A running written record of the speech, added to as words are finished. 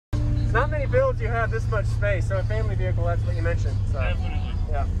Not many builds you have this much space, so a family vehicle, that's what you mentioned. So. Definitely.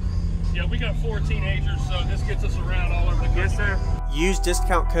 Yeah. Yeah, we got 4 teenagers, so this gets us around all over the country. Yes, sir. Use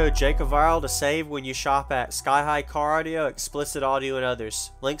discount code JACOBVIRAL to save when you shop at Sky High Car Audio, Explicit Audio, and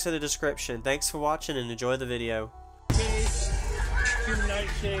others. Links in the description. Thanks for watching and enjoy the video. 2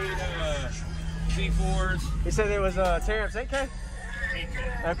 Nightshade V4s. You said there was Terrence 8K?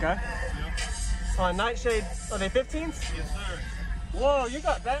 8K. Okay. Yep. Nightshade, are they 15s? Yes, sir. Whoa, you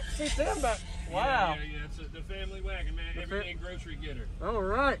got back seats in back. Wow. Yeah. It's the family wagon, man. Everyday grocery getter. All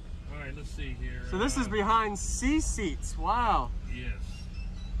right. All right, let's see here. So this is behind C seats. Wow. Yes.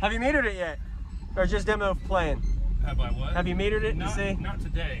 Have you metered it yet? Or just demo playing? Have I what? Have you metered it to see? Not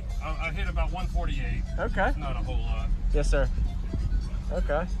today. I hit about 148. Okay. It's not a whole lot. Yes, sir.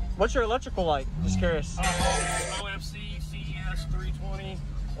 Okay. What's your electrical like? Just curious. OFC CES 320.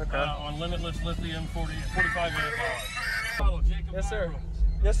 Okay. On limitless lithium 45 amp hours. Follow Jacob. Yes, sir.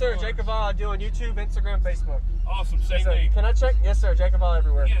 Yes, sir. Jacob Vile. I do on YouTube, Instagram, Facebook. Awesome. Same Yes, name. Can I check? Yes, sir. Jacob Vile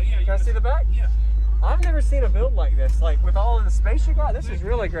everywhere. Yeah. Can I see the back? Yeah. I've never seen a build like this. Like with all of the space you got, this is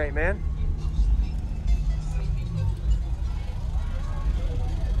really great, man.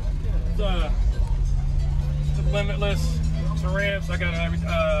 The limitless ceramics. I got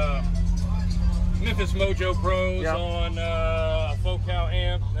Memphis Mojo Pros on a Focal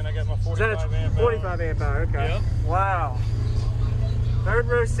amp. Then I got my 45 amp. 45 amp hour. Okay. Yep. Wow. Third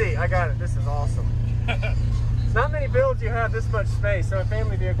row seat. I got it. This is awesome. Not many builds you have this much space, so a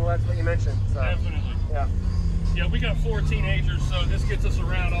family vehicle, that's what you mentioned. So. Definitely. Yeah. Yeah, we got 4 teenagers, so this gets us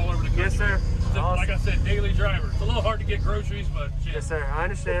around all over the country. Yes, sir. Awesome. Like I said, daily driver. It's a little hard to get groceries, but shit. Yes, sir. I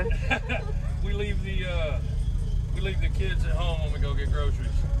understand. we leave the kids at home when we go get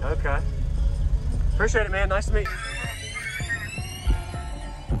groceries. Okay. Appreciate it, man. Nice to meet you.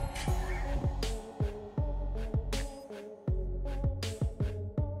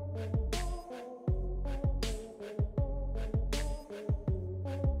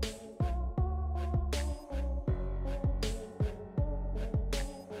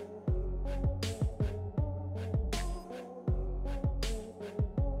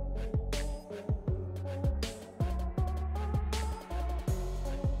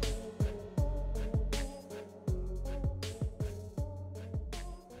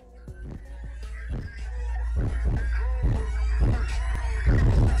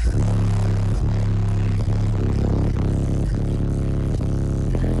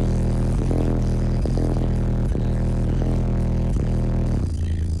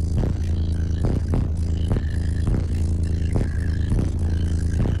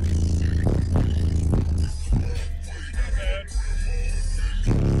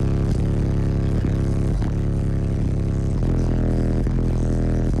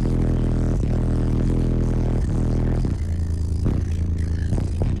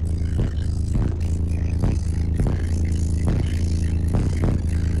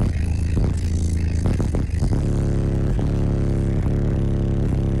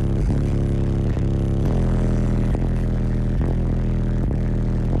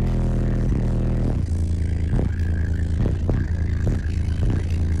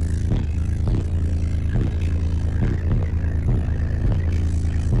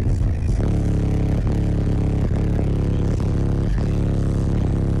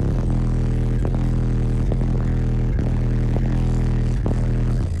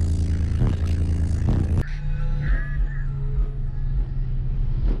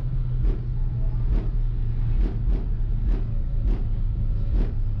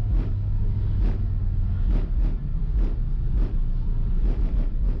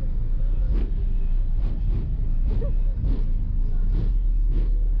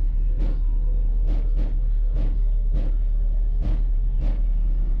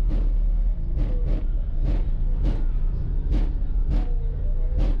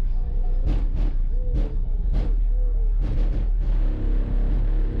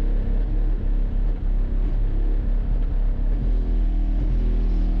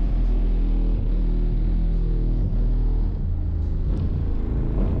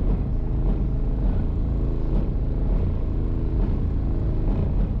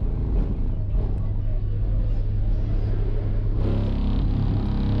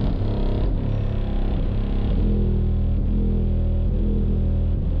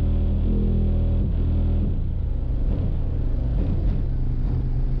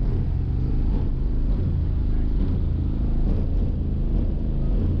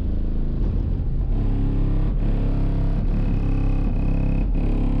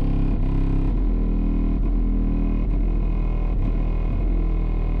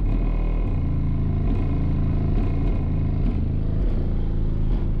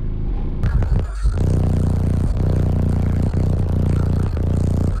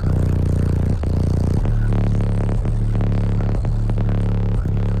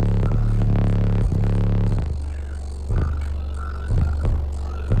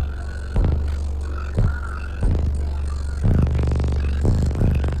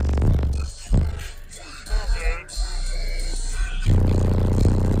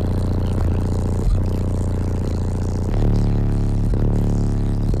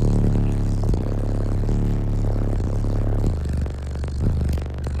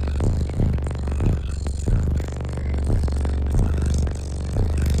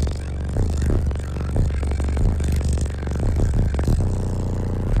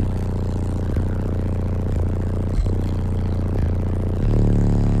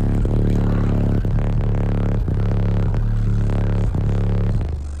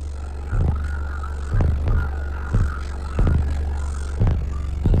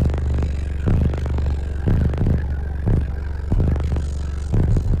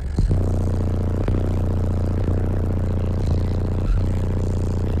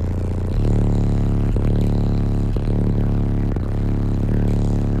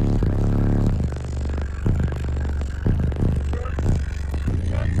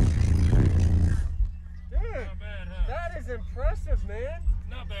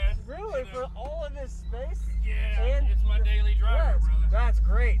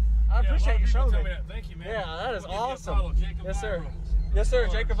 I appreciate you showing me. Thank you, man. Yeah, that is We'll awesome. Yes, sir. Yes, sir.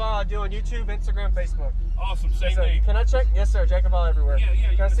 Jacob Vile. I do on YouTube, Instagram, Facebook. Awesome. Same Yes, sir. name. Can I check? Yes, sir. Jacob Vile everywhere.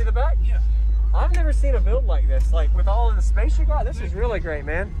 Yeah. Can I see the back? Yeah. I've never seen a build like this. Like with all of the space you got, this is really great,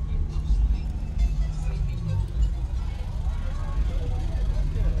 man.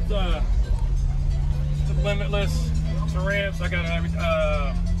 It's limitless. It's ramps. I got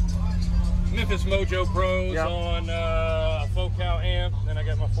Memphis Mojo Pros on a Focal amp. Then I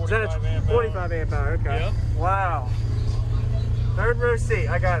got my 45 amp. 45 amp hour. Okay. Yep. Wow. Third row seat.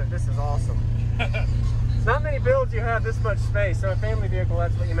 I got it. This is awesome. Not many builds you have this much space. So a family vehicle.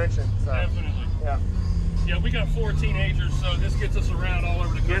 That's what you mentioned. So. Definitely. Yeah. Yeah, we got 4 teenagers, so this gets us around all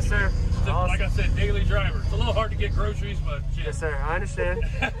over the country. Yes, sir. Awesome. Like I said, daily driver. It's a little hard to get groceries, but shit. Yes, sir. I understand.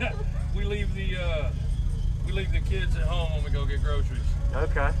 we leave the kids at home when we go get groceries.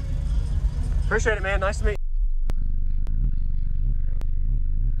 Okay. Appreciate it, man. Nice to meet you.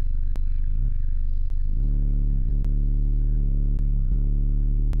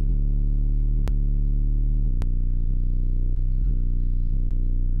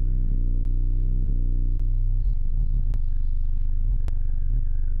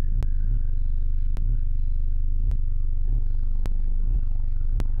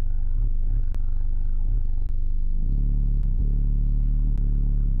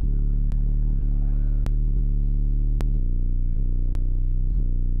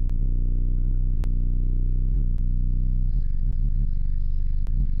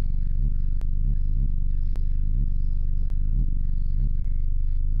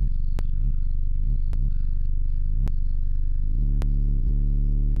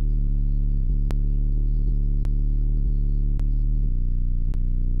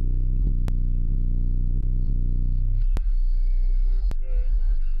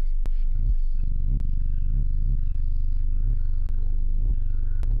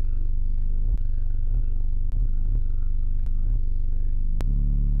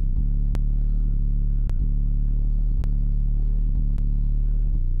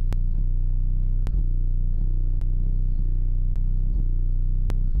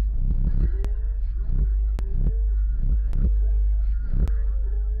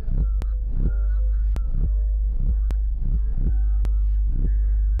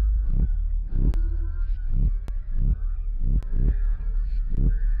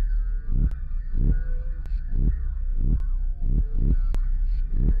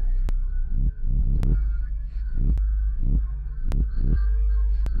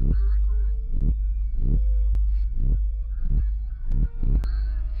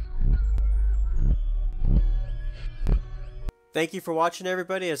 Thank you for watching,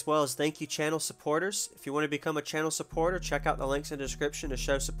 everybody, as well as thank you channel supporters. If you want to become a channel supporter, check out the links in the description to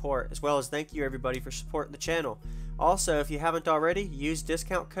show support, as well as thank you everybody for supporting the channel. Also, if you haven't already, use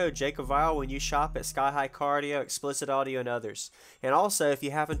discount code JacobVile when you shop at Sky High Car Audio, Explicit Audio, and others. And also, if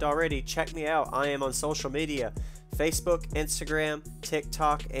you haven't already, check me out. I am on social media, Facebook, Instagram,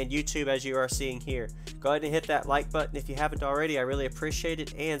 TikTok, and YouTube, as you are seeing here. Go ahead and hit that like button if you haven't already. I really appreciate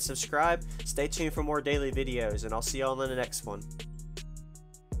it. And subscribe. Stay tuned for more daily videos, and I'll see y'all in the next one.